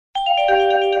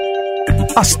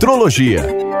Astrologia.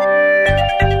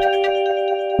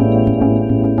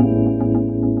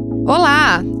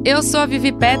 Olá, eu sou a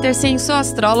Vivi Petersen, sou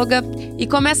astróloga e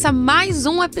começa mais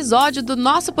um episódio do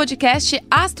nosso podcast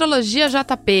Astrologia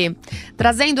JP,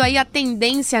 trazendo aí a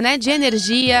tendência, de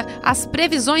energia, as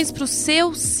previsões para o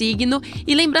seu signo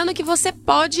e lembrando que você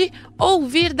pode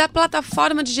ouvir da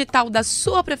plataforma digital da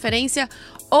sua preferência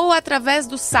ou através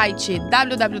do site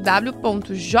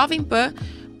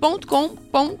www.jovempan.com.br.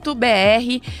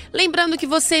 Lembrando que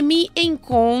você me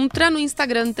encontra no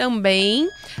Instagram também,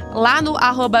 lá no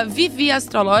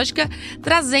 @viviastrológica,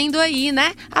 trazendo aí,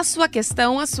 a sua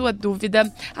questão, a sua dúvida,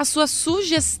 a sua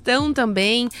sugestão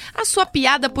também, a sua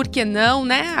piada, por que não,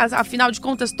 Afinal de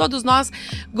contas, todos nós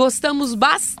gostamos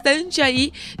bastante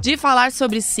aí de falar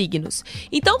sobre signos.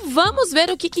 Então, vamos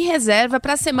ver o que reserva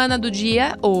para a semana do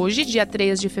dia hoje, dia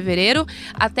 3 de fevereiro,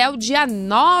 até o dia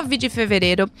 9 de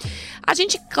fevereiro. A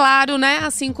gente, claro,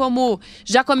 assim como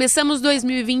já começamos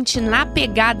 2020 na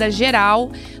pegada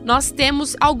geral, nós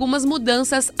temos algumas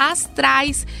mudanças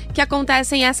astrais que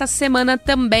acontecem essa semana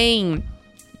também.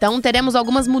 Então, teremos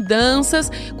algumas mudanças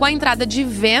com a entrada de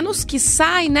Vênus, que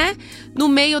sai, no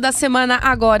meio da semana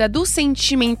agora do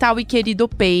sentimental e querido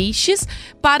Peixes,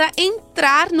 para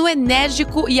entrar no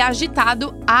enérgico e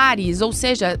agitado Áries. Ou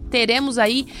seja, teremos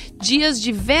aí dias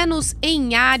de Vênus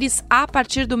em Áries a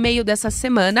partir do meio dessa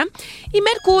semana. E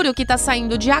Mercúrio, que está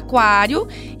saindo de Aquário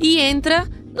e entra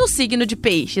no signo de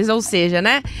Peixes, ou seja,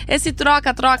 esse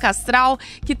troca-troca astral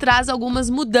que traz algumas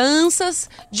mudanças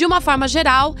de uma forma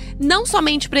geral, não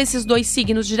somente para esses dois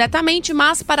signos diretamente,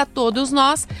 mas para todos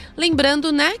nós,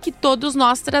 lembrando, que todos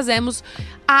nós trazemos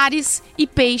Áries e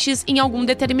Peixes em algum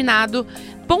determinado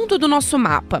ponto do nosso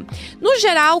mapa. No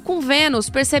geral, com Vênus,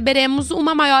 perceberemos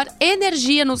uma maior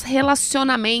energia nos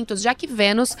relacionamentos, já que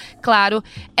Vênus, claro,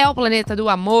 é o planeta do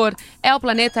amor, é o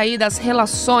planeta aí das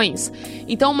relações.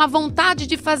 Então, uma vontade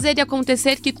de fazer e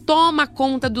acontecer que toma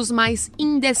conta dos mais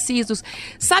indecisos.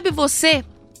 Sabe você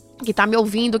que tá me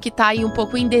ouvindo, que tá aí um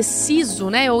pouco indeciso,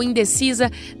 ou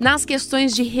indecisa nas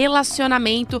questões de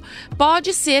relacionamento,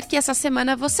 pode ser que essa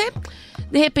semana você,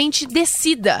 de repente,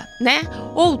 decida,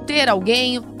 ou ter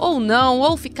alguém, ou não,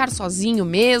 ou ficar sozinho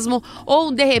mesmo,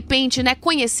 ou, de repente,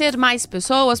 conhecer mais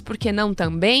pessoas, porque não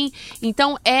também.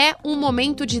 Então, é um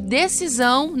momento de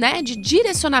decisão, de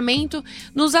direcionamento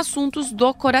nos assuntos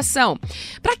do coração.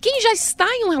 Para quem já está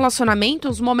em um relacionamento,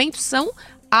 os momentos são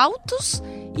altos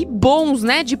e bons,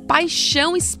 de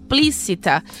paixão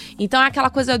explícita. Então é aquela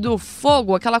coisa do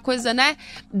fogo, aquela coisa,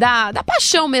 da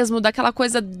paixão mesmo, daquela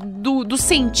coisa do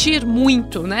sentir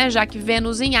muito, já que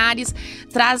Vênus em Áries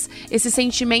traz esse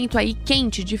sentimento aí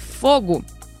quente, de fogo.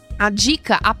 A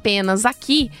dica apenas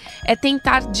aqui é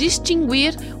tentar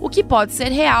distinguir o que pode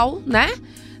ser real,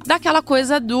 daquela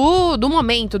coisa do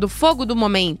momento, do fogo do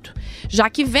momento, já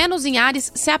que Vênus em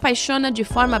Áries se apaixona de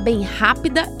forma bem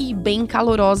rápida e bem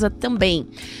calorosa também.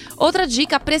 Outra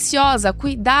dica preciosa: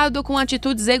 cuidado com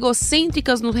atitudes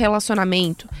egocêntricas no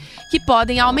relacionamento, que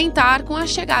podem aumentar com a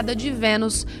chegada de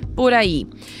Vênus por aí.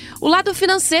 O lado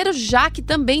financeiro, já que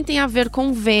também tem a ver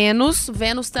com Vênus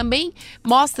também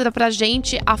mostra pra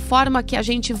gente a forma que a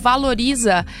gente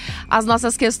valoriza as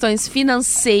nossas questões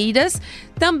financeiras,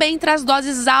 também traz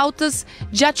doses altas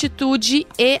de atitude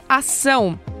e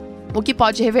ação, o que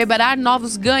pode reverberar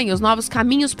novos ganhos, novos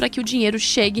caminhos para que o dinheiro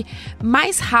chegue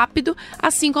mais rápido,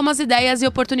 assim como as ideias e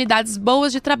oportunidades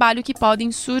boas de trabalho que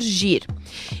podem surgir.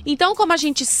 Então, como a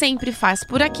gente sempre faz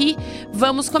por aqui,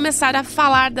 vamos começar a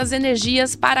falar das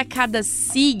energias para cada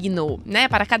signo,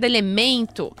 para cada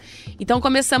elemento. Então,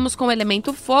 começamos com o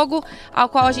elemento fogo, ao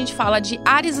qual a gente fala de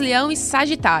Áries, Leão e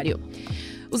Sagitário.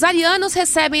 Os arianos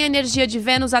recebem a energia de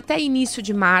Vênus até início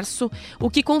de março, o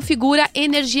que configura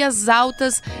energias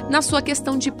altas na sua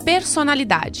questão de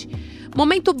personalidade.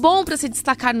 Momento bom para se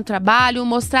destacar no trabalho,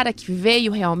 mostrar a que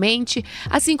veio realmente,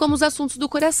 assim como os assuntos do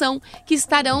coração, que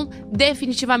estarão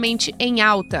definitivamente em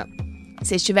alta.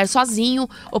 Se estiver sozinho,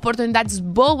 oportunidades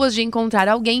boas de encontrar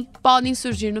alguém podem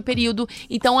surgir no período,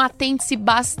 então atente-se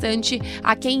bastante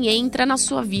a quem entra na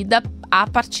sua vida a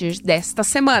partir desta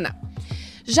semana.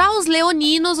 Já os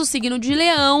leoninos, o signo de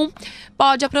Leão,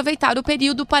 pode aproveitar o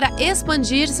período para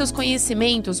expandir seus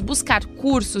conhecimentos, buscar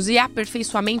cursos e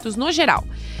aperfeiçoamentos no geral.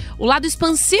 O lado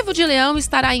expansivo de Leão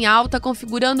estará em alta,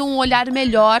 configurando um olhar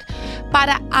melhor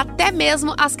para até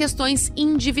mesmo as questões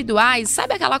individuais.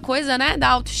 Sabe aquela coisa, né, da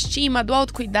autoestima, do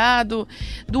autocuidado,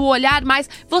 do olhar mais...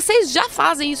 Vocês já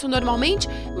fazem isso normalmente,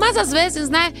 mas às vezes,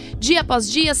 né, dia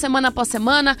após dia, semana após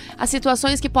semana, as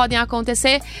situações que podem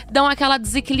acontecer dão aquela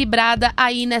desequilibrada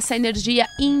aí nessa energia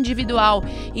individual.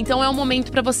 Então é um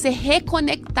momento para você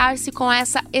reconectar-se com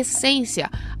essa essência.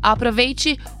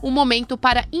 Aproveite o momento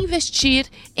para investir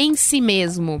em si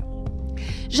mesmo.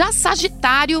 Já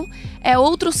Sagitário é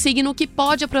outro signo que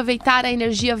pode aproveitar a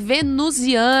energia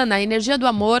venusiana, a energia do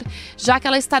amor, já que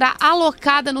ela estará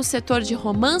alocada no setor de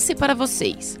romance para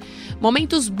vocês.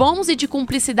 Momentos bons e de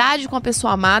cumplicidade com a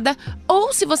pessoa amada,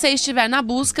 ou se você estiver na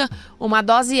busca, uma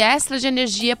dose extra de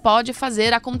energia pode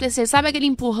fazer acontecer. Sabe aquele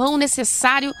empurrão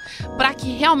necessário para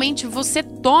que realmente você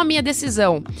tome a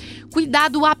decisão?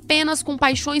 Cuidado apenas com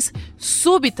paixões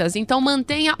súbitas, então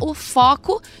mantenha o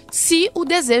foco se o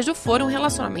desejo for um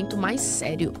relacionamento mais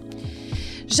sério.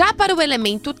 Já para o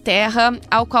elemento terra,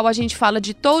 ao qual a gente fala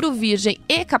de touro, virgem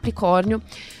e capricórnio,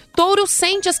 Touro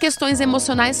sente as questões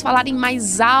emocionais falarem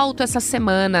mais alto essa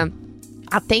semana.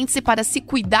 Atente-se para se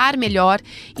cuidar melhor,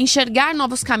 enxergar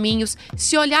novos caminhos,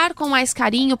 se olhar com mais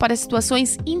carinho para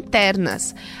situações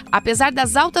internas. Apesar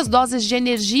das altas doses de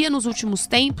energia nos últimos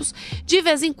tempos, de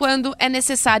vez em quando é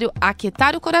necessário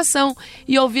aquietar o coração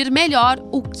e ouvir melhor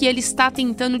o que ele está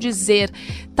tentando dizer.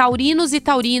 Taurinos e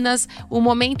taurinas, o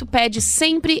momento pede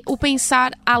sempre o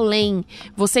pensar além.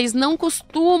 Vocês não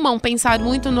costumam pensar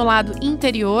muito no lado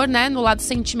interior, né? No lado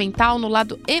sentimental, no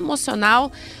lado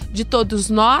emocional de todos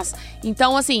nós.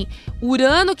 Então, assim,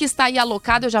 Urano que está aí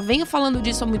alocado, eu já venho falando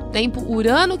disso há muito tempo,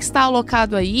 Urano que está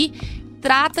alocado aí,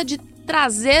 trata de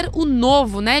trazer o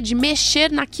novo, né? De mexer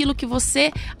naquilo que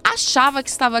você achava que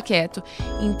estava quieto.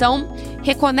 Então,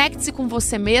 reconecte-se com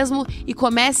você mesmo e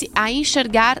comece a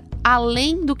enxergar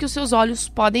além do que os seus olhos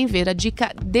podem ver. A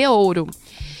dica de ouro.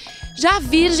 Já a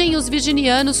Virgem e os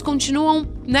virginianos continuam,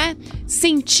 né,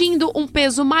 sentindo um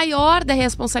peso maior da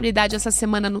responsabilidade essa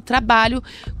semana no trabalho,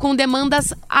 com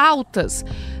demandas altas.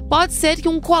 Pode ser que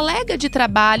um colega de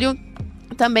trabalho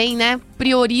também, né,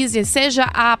 priorize, seja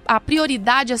a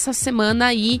prioridade essa semana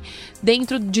aí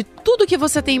dentro de tudo que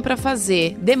você tem para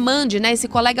fazer. Demande, né? Esse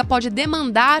colega pode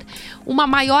demandar uma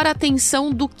maior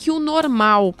atenção do que o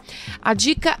normal. A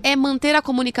dica é manter a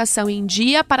comunicação em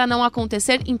dia para não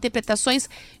acontecer interpretações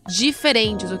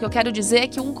diferentes. O que eu quero dizer é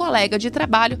que um colega de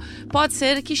trabalho pode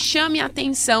ser que chame a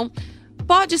atenção.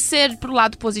 Pode ser para o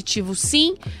lado positivo,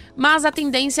 sim, mas a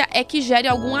tendência é que gere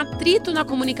algum atrito na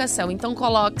comunicação. Então,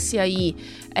 coloque-se aí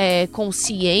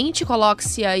consciente,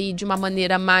 coloque-se aí de uma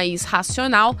maneira mais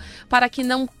racional para que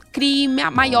não crie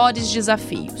maiores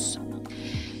desafios.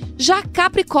 Já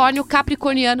Capricórnio,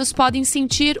 capricornianos podem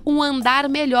sentir um andar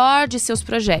melhor de seus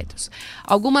projetos.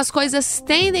 Algumas coisas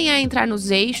tendem a entrar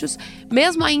nos eixos,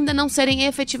 mesmo ainda não serem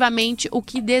efetivamente o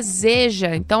que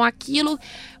deseja. Então,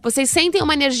 vocês sentem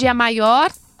uma energia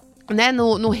maior, né,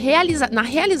 na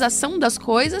realização das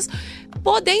coisas,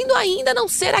 podendo ainda não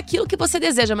ser aquilo que você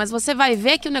deseja, mas você vai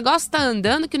ver que o negócio está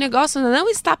andando, que o negócio não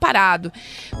está parado.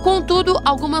 Contudo,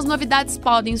 algumas novidades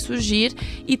podem surgir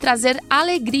e trazer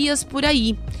alegrias por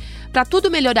aí. Para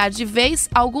tudo melhorar de vez,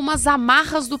 algumas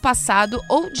amarras do passado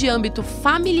ou de âmbito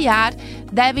familiar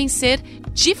devem ser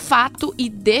de fato e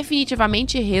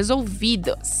definitivamente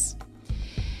resolvidas.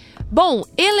 Bom,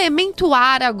 elemento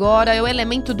ar agora é o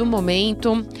elemento do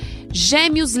momento.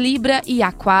 Gêmeos, Libra e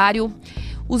Aquário.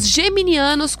 Os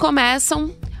geminianos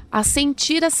começam a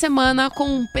sentir a semana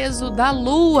com o peso da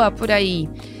lua por aí,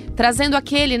 trazendo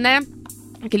aquele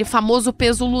famoso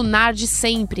peso lunar de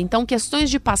sempre. Então, questões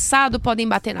de passado podem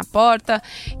bater na porta,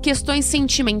 questões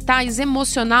sentimentais,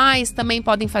 emocionais também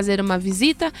podem fazer uma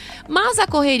visita, mas a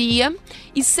correria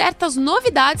e certas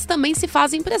novidades também se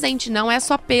fazem presente. Não é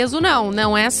só peso,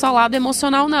 não é só lado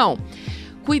emocional, não.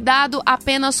 Cuidado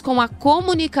apenas com a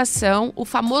comunicação, o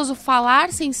famoso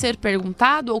falar sem ser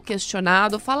perguntado ou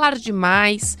questionado, falar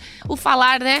demais, o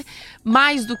falar,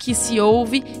 mais do que se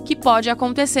ouve, que pode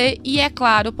acontecer e, é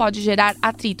claro, pode gerar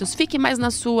atritos. Fique mais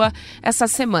na sua essa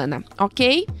semana,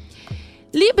 ok?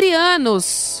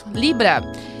 Librianos, Libra,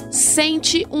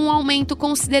 sente um aumento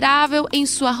considerável em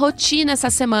sua rotina essa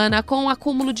semana com o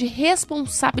acúmulo de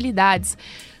responsabilidades.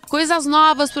 Coisas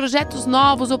novas, projetos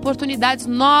novos, oportunidades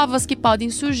novas que podem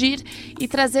surgir e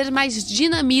trazer mais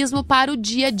dinamismo para o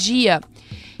dia a dia.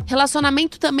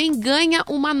 Relacionamento também ganha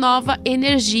uma nova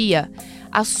energia.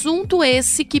 Assunto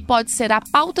esse que pode ser a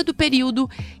pauta do período,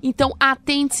 então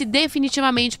atente-se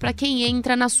definitivamente para quem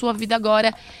entra na sua vida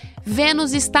agora.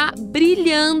 Vênus está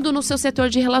brilhando no seu setor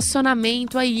de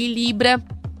relacionamento aí, Libra.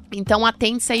 Então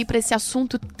atente-se aí para esse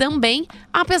assunto também,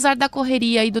 apesar da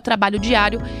correria e do trabalho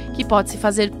diário que pode se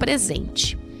fazer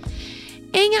presente.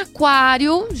 Em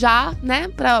Aquário, já, né,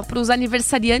 para os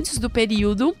aniversariantes do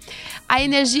período, a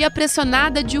energia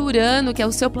pressionada de Urano, que é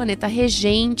o seu planeta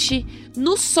regente,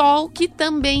 no Sol, que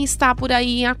também está por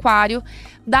aí em Aquário,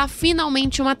 dá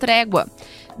finalmente uma trégua,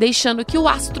 deixando que o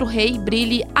astro-rei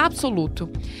brilhe absoluto.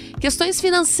 Questões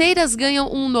financeiras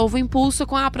ganham um novo impulso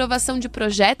com a aprovação de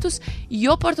projetos e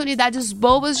oportunidades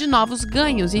boas de novos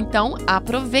ganhos, então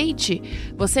aproveite.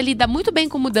 Você lida muito bem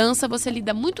com mudança, você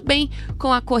lida muito bem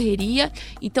com a correria,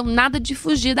 então nada de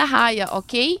fugir da raia,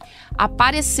 ok?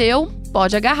 Apareceu,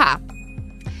 pode agarrar.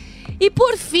 E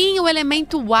por fim, o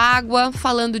elemento água,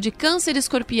 falando de Câncer,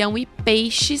 Escorpião e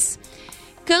Peixes.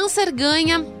 Câncer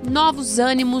ganha novos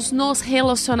ânimos nos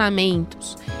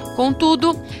relacionamentos.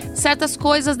 Contudo, certas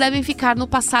coisas devem ficar no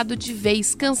passado de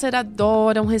vez. Câncer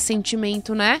adora um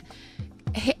ressentimento, né?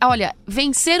 Olha,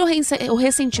 vencer o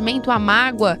ressentimento, a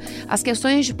mágoa, as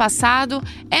questões de passado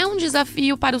é um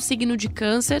desafio para o signo de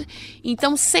Câncer.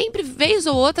 Então, sempre, vez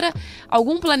ou outra,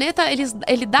 algum planeta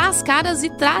ele dá as caras e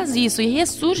traz isso, e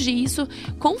ressurge isso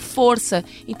com força.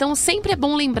 Então, sempre é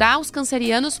bom lembrar os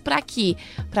cancerianos para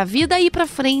a vida ir para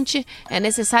frente, é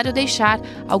necessário deixar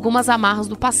algumas amarras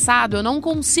do passado. Eu não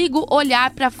consigo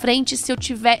olhar para frente se eu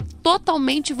tiver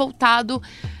totalmente voltado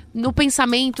no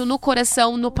pensamento, no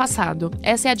coração, no passado.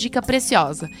 Essa é a dica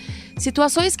preciosa.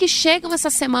 Situações que chegam essa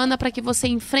semana para que você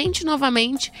enfrente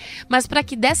novamente, mas para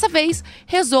que dessa vez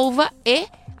resolva e,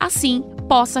 assim,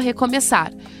 possa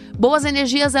recomeçar. Boas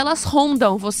energias, elas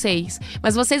rondam vocês,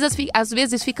 mas vocês às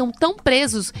vezes ficam tão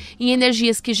presos em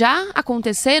energias que já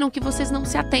aconteceram que vocês não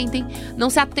se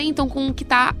atentam com o que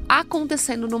está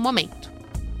acontecendo no momento.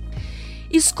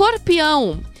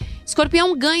 Escorpião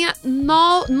ganha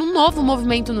num novo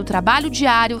movimento no trabalho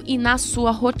diário e na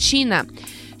sua rotina.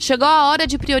 Chegou a hora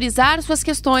de priorizar suas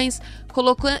questões,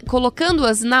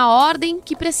 colocando-as na ordem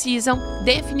que precisam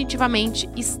definitivamente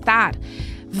estar.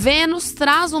 Vênus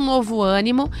traz um novo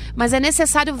ânimo, mas é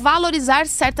necessário valorizar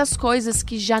certas coisas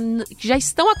que já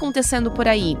estão acontecendo por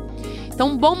aí.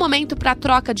 Então, um bom momento para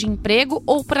troca de emprego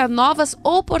ou para novas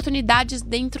oportunidades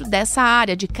dentro dessa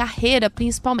área, de carreira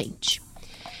principalmente.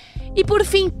 E por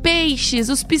fim, Peixes,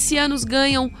 os piscianos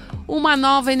ganham uma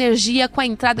nova energia com a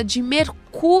entrada de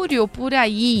Mercúrio por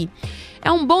aí. É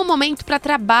um bom momento para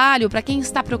trabalho, para quem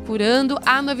está procurando,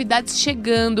 há novidades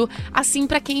chegando. Assim,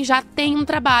 para quem já tem um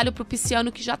trabalho, para o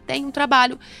pisciano que já tem um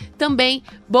trabalho, também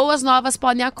boas novas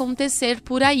podem acontecer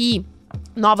por aí.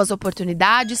 Novas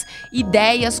oportunidades,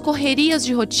 ideias, correrias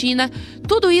de rotina,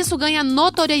 tudo isso ganha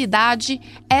notoriedade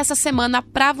essa semana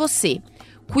para você.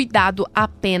 Cuidado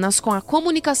apenas com a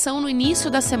comunicação no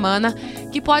início da semana,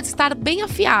 que pode estar bem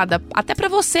afiada. Até para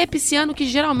você, pisciano, que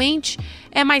geralmente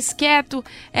é mais quieto,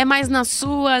 é mais na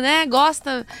sua, né?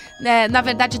 Gosta, na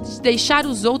verdade, de deixar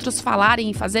os outros falarem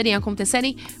e fazerem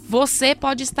acontecerem. Você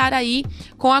pode estar aí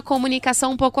com a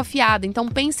comunicação um pouco afiada. Então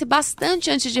pense bastante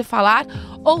antes de falar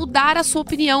ou dar a sua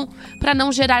opinião para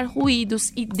não gerar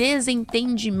ruídos e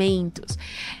desentendimentos.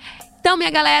 Então,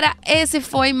 minha galera, esse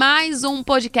foi mais um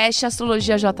podcast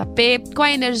Astrologia JP com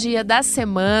a energia da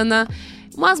semana.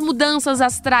 Umas mudanças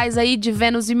astrais aí de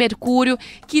Vênus e Mercúrio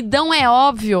que dão, é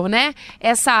óbvio, né,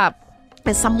 essa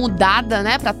mudada,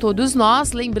 né, para todos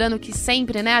nós. Lembrando que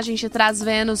sempre, né, a gente traz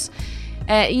Vênus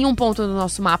em um ponto do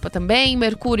nosso mapa também,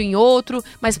 Mercúrio em outro,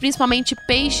 mas principalmente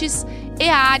Peixes e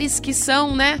Áries, que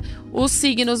são, né, os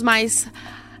signos mais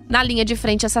na linha de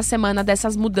frente essa semana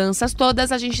dessas mudanças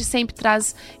todas. A gente sempre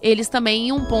traz eles também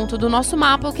em um ponto do nosso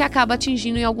mapa, o que acaba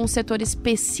atingindo em algum setor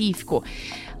específico.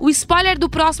 O spoiler do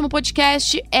próximo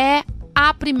podcast é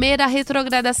a primeira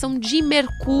retrogradação de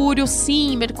Mercúrio.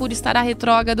 Sim, Mercúrio estará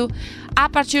retrógrado a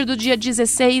partir do dia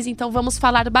 16, então vamos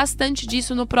falar bastante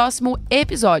disso no próximo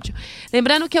episódio.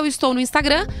 Lembrando que eu estou no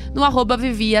Instagram, no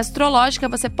 @viviastrológica,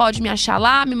 você pode me achar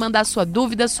lá, me mandar sua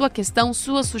dúvida, sua questão,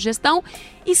 sua sugestão,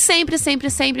 e sempre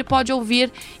pode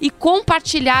ouvir e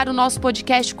compartilhar o nosso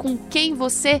podcast com quem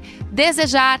você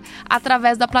desejar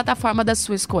através da plataforma da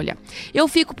sua escolha. Eu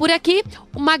fico por aqui,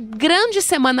 uma grande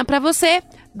semana para você.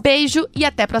 Beijo e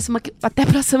até a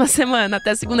próxima semana,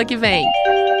 até segunda que vem.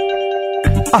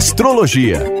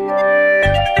 Astrologia.